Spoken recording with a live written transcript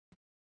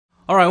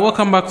All right,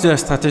 welcome back to the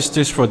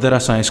statistics for data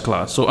science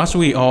class. So as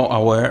we are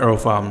aware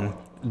of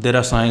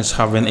data science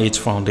having its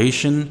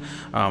foundation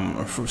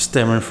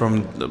stemming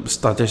from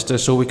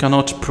statistics, so we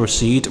cannot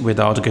proceed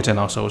without getting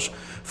ourselves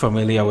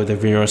familiar with the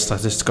various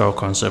statistical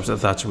concepts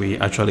that we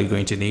actually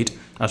going to need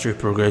as we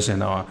progress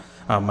in our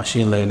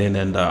machine learning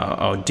and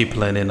our deep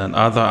learning and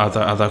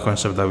other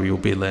concepts that we will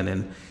be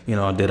learning in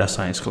our data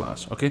science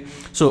class. Okay,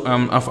 so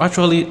I've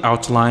actually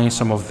outlined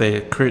some of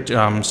the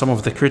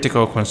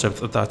critical concepts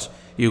that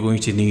you're going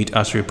to need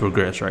as we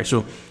progress, right?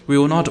 So we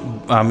will not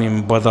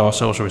bother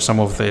ourselves with some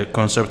of the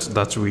concepts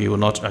that we will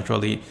not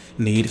actually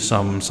need,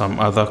 some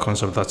other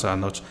concepts that are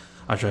not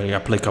actually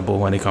applicable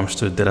when it comes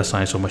to data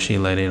science or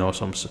machine learning or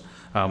some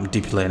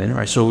deep learning,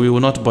 right? So we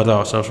will not bother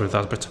ourselves with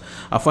that, but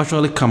I've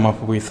actually come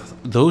up with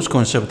those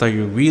concepts that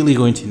you're really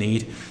going to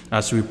need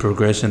as we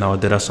progress in our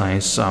data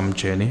science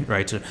journey,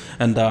 right?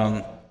 And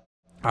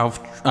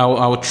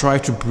I'll try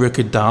to break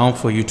it down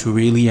for you to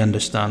really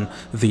understand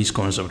these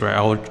concepts, right?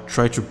 I'll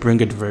try to bring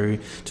it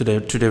to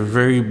the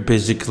very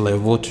basic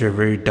level, to the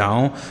very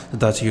down,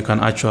 that you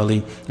can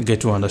actually get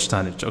to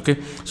understand it. Okay,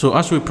 so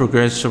as we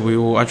progress, we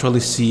will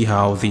actually see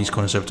how these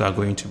concepts are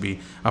going to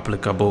be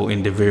applicable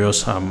in the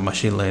various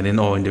machine learning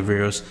or in the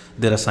various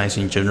data science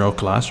in general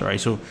class, right?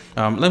 So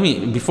let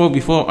me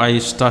before I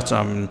start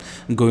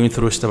going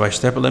through step by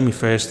step, let me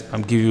first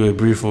give you a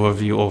brief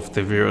overview of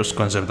the various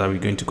concepts that we're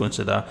going to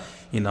consider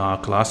in our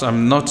class.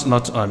 I'm not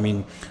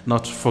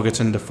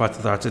forgetting the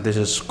fact that this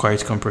is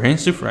quite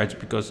comprehensive, right?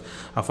 Because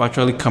I've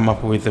actually come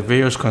up with the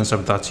various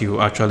concepts that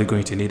you're actually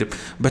going to need,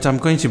 but I'm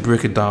going to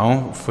break it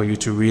down for you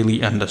to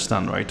really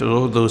understand, right?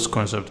 All those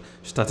concepts,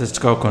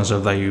 statistical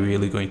concepts that you're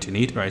really going to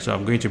need, right? So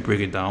I'm going to break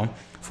it down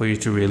for you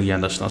to really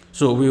understand.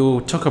 So we will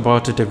talk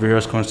about the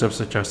various concepts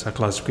such as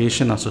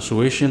classification,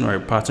 association, or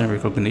pattern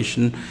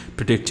recognition,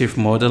 predictive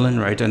modeling,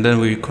 right? And then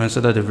we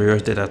consider the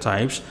various data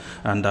types,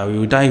 and we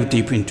will dive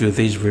deep into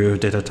these various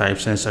data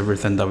types, since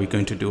everything that we're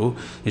going to do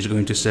is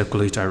going to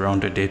circulate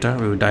around the data.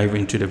 We will dive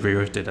into the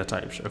various data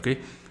types, okay?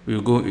 We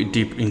will go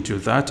deep into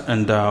that,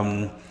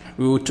 and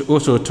we will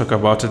also talk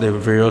about the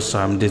various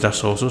data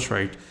sources,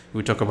 right?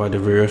 We talk about the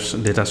various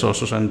data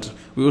sources, and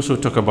we also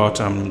talk about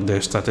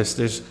the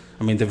statistics.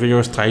 The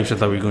various types that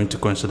we're going to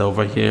consider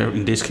over here.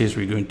 In this case,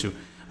 we're going to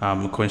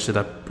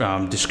consider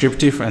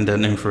descriptive and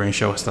then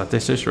inferential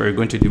statistics. We're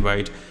going to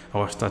divide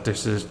our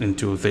statistics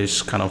into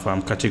this kind of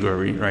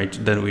category, right?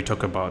 Then we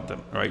talk about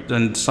them, right?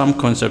 Then some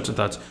concepts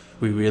that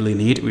we really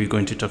need, we're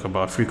going to talk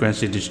about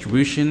frequency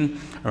distribution,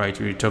 right?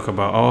 We talk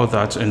about all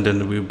that, and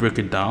then we break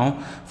it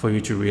down for you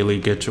to really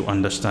get to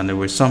understand it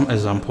with some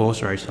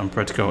examples, right? Some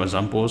practical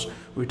examples.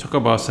 We talk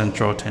about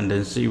central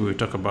tendency. We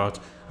talk about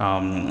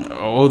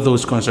all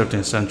those concepts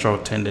in central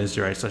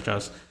tendency, right? Such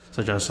as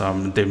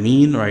the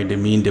mean, right? The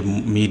mean, the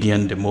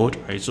median, the mode,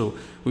 right? So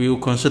we will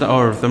consider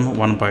all of them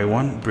one by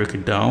one, break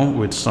it down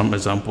with some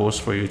examples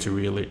for you to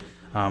really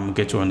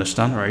get to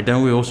understand, right?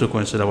 Then we also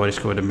consider what is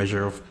called the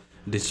measure of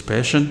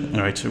dispersion,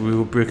 right? We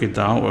will break it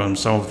down on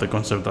some of the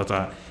concepts that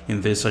are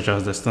in this, such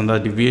as the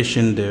standard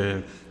deviation,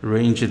 the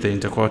range, the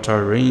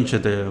interquartile range,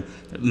 the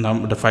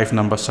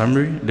 5-number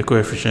summary, the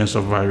coefficients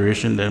of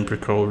variation, the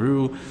empirical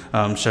rule,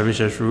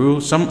 Chebyshev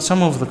rule.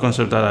 Some of the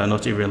concepts that are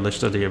not even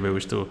listed here, but we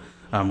still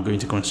going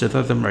to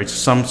consider them, right?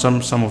 Some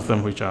of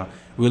them which are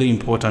really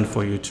important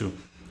for you to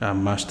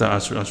master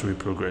as we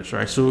progress,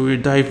 right? So we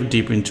dive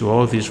deep into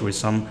all these with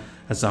some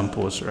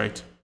examples, right,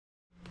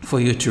 for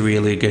you to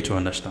really get to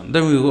understand.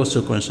 Then we will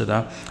also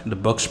consider the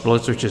box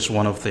plots, which is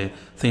one of the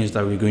things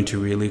that we're going to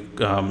really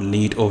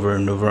need over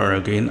and over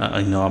again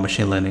in our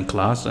machine learning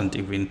class, and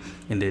even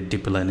in the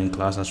deep learning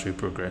class as we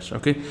progress.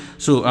 Okay,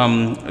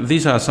 so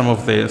these are some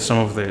of the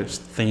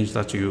things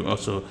that you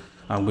also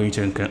are going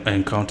to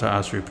encounter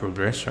as we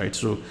progress, right?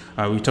 So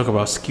we talk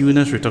about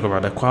skewness, we talk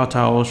about the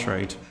quartiles,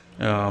 right?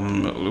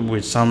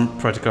 With some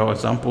practical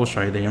examples,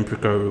 right? The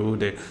empirical rule,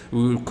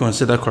 we will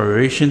consider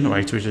correlation,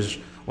 right, which is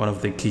one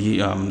of the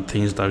key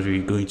things that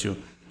we're going to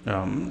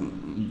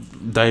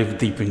dive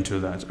deep into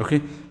that.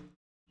 Okay,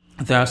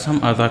 there are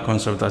some other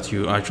concepts that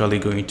you're actually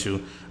going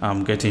to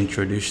get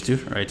introduced to,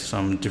 right?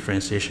 Some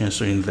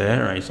differentiations in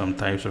there, right? Some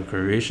types of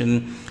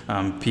correlation,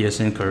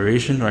 Pearson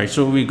correlation, right?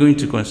 So we're going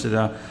to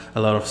consider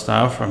a lot of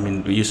stuff.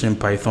 Using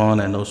Python,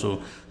 and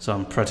also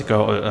some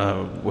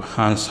practical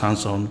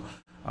hands-on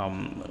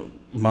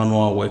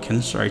manual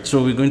workings, right?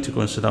 So we're going to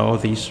consider all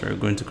these. We're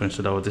going to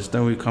consider all this.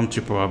 Then we come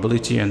to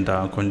probability and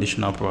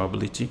conditional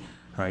probability,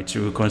 right?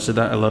 So we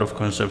consider a lot of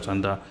concepts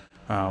under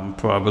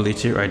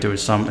probability, right? With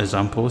some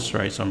examples,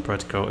 right? Some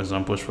practical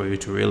examples for you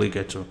to really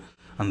get to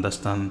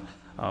understand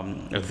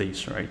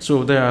these, right?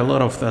 So there are a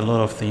lot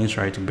of things,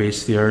 right?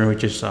 Bayes theorem,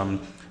 which is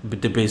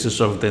the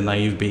basis of the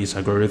naive Bayes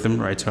algorithm,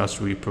 right? As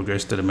we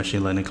progress to the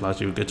machine learning class,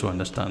 you'll get to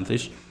understand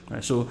this,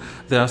 right? So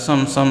there are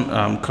some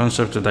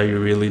concepts that you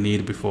really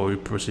need before we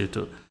proceed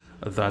to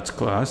that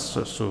class.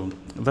 So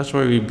that's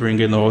why we bring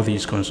in all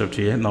these concepts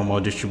here. Normal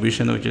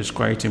distribution, which is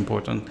quite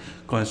important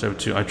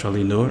concept to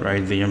actually know,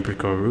 right? The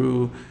empirical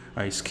rule,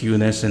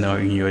 skewness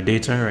in your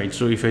data, right?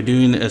 So if you're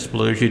doing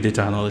exploratory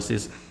data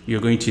analysis,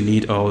 you're going to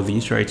need all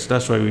these, right? So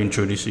that's why we're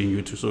introducing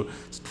you to. So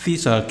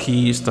these are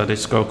key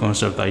statistical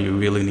concepts that you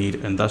really need,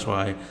 and that's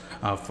why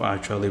I've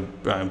actually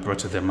brought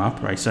them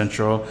up, right?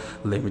 Central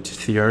limit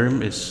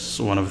theorem is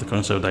one of the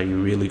concepts that you're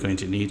really going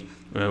to need.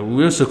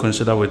 We also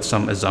consider with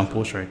some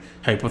examples, right?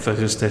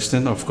 Hypothesis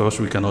testing, of course,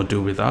 we cannot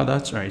do without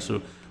that, right?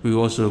 So we're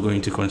also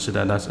going to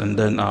consider that, and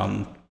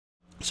then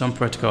some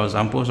practical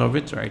examples of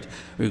it, right?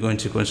 We're going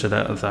to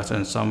consider that,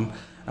 and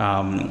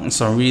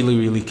some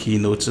really key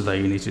notes that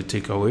you need to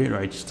take away,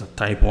 right?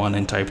 Type 1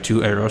 and type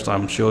 2 errors.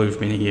 I'm sure you've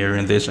been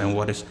hearing this, and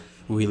what is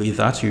really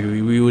that?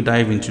 We will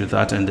dive into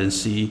that and then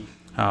see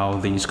how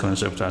these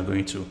concepts are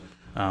going to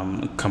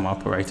come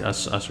up, right,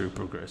 as we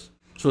progress.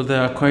 So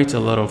there are quite a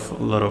lot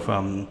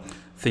of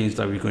things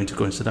that we're going to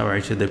consider,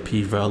 right? The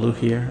p-value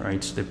here,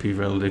 right? The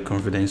p-value, the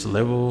confidence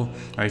level,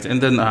 right?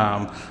 And then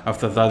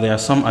after that, there are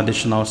some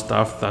additional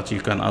stuff that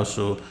you can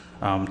also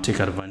take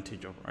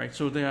advantage of, right?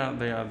 So they are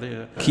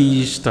the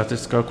key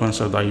statistical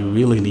concepts that you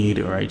really need,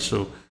 right?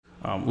 So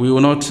we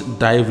will not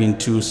dive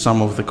into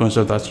some of the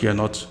concepts that you're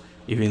not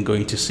even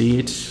going to see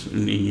it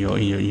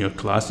in your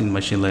class in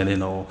machine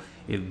learning or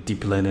in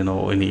deep learning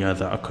or any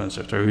other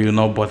concept. Right? We will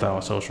not bother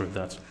ourselves with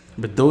that.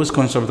 But those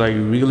concepts that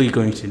you're really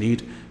going to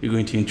need, we're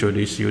going to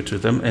introduce you to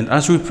them. And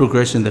as we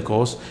progress in the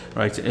course,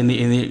 right,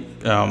 any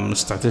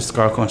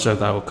statistical concept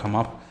that will come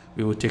up,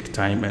 we will take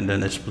time and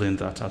then explain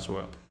that as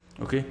well.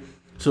 Okay,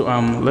 so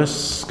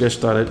let's get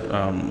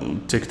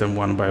started. Take them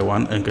one by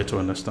one and get to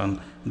understand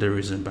the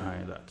reason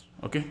behind that.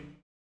 Okay.